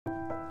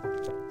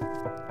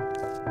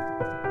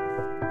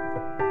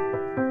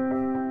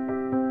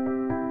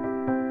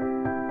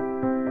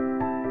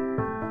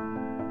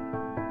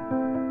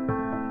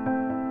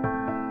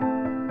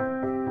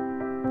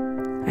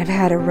I've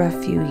had a rough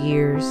few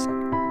years.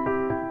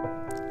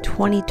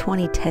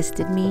 2020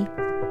 tested me.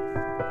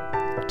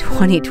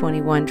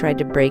 2021 tried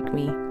to break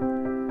me.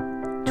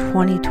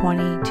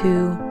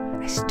 2022,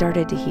 I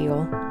started to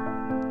heal.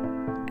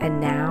 And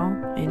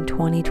now, in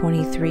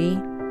 2023,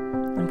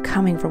 I'm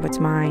coming for what's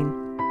mine.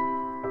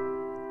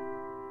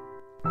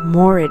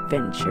 More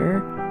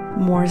adventure,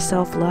 more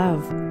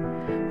self-love,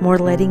 more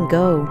letting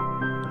go,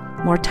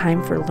 more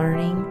time for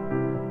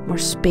learning, more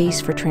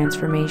space for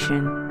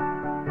transformation,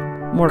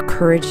 more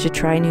courage to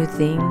try new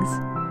things,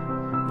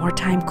 more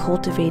time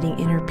cultivating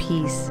inner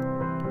peace,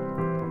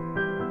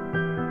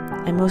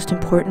 and most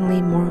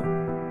importantly, more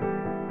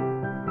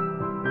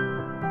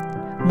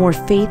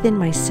faith in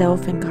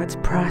myself and God's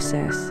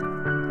process.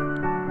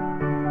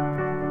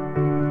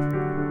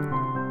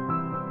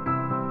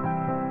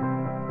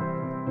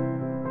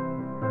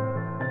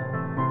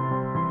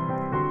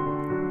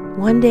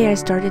 One day I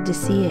started to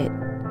see it.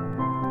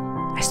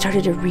 I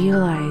started to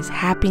realize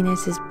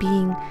happiness is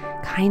being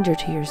kinder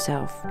to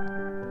yourself.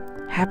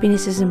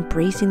 Happiness is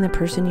embracing the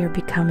person you're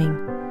becoming.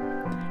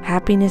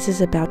 Happiness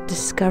is about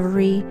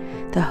discovery,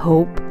 the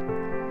hope,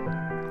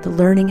 the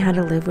learning how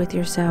to live with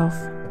yourself.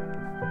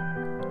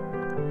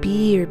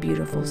 Be your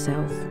beautiful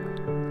self.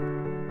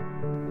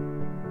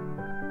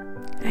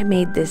 I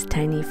made this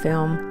tiny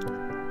film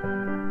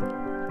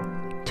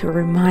to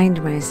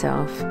remind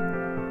myself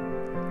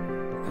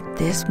of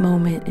this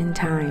moment in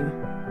time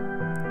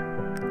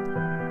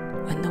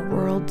when the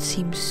world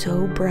seems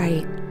so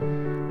bright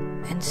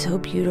and so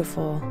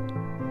beautiful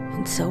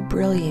and so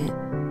brilliant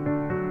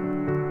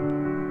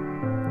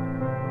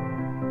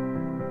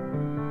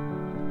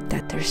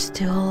that there's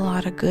still a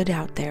lot of good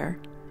out there.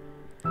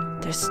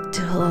 There's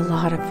still a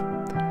lot of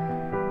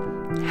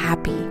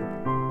happy,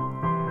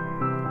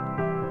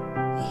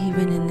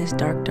 even in this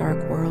dark, dark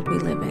world we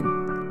live in.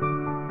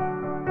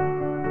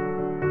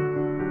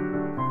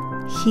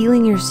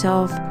 Healing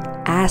yourself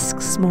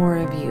asks more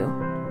of you.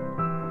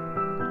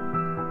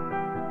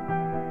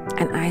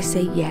 And I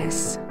say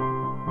yes.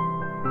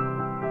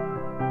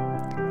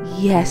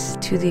 Yes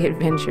to the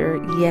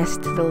adventure. Yes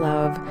to the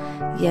love.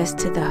 Yes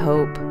to the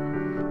hope.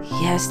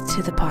 Yes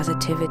to the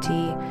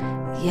positivity.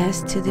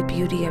 Yes to the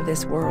beauty of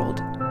this world.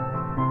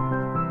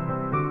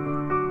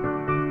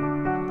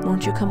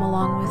 Won't you come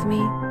along with me?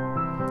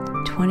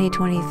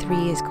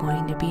 2023 is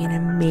going to be an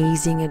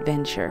amazing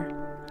adventure.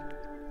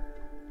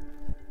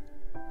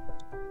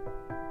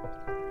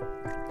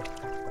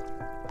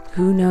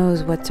 Who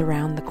knows what's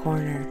around the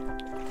corner?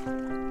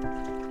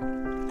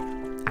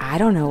 I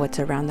don't know what's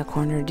around the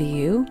corner, do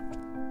you?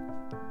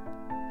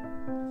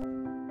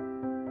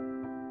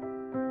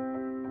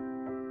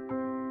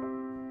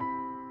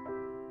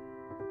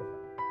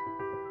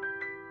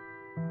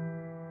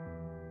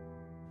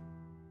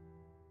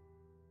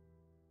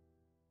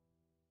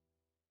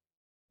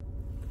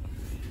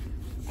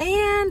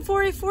 And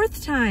for a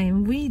fourth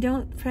time, we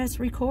don't press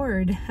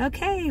record.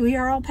 Okay, we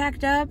are all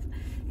packed up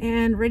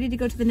and ready to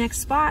go to the next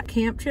spot.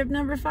 Camp trip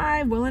number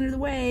 5, well under the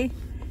way.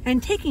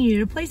 And taking you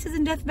to places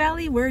in Death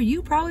Valley where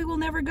you probably will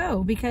never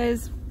go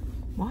because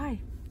why?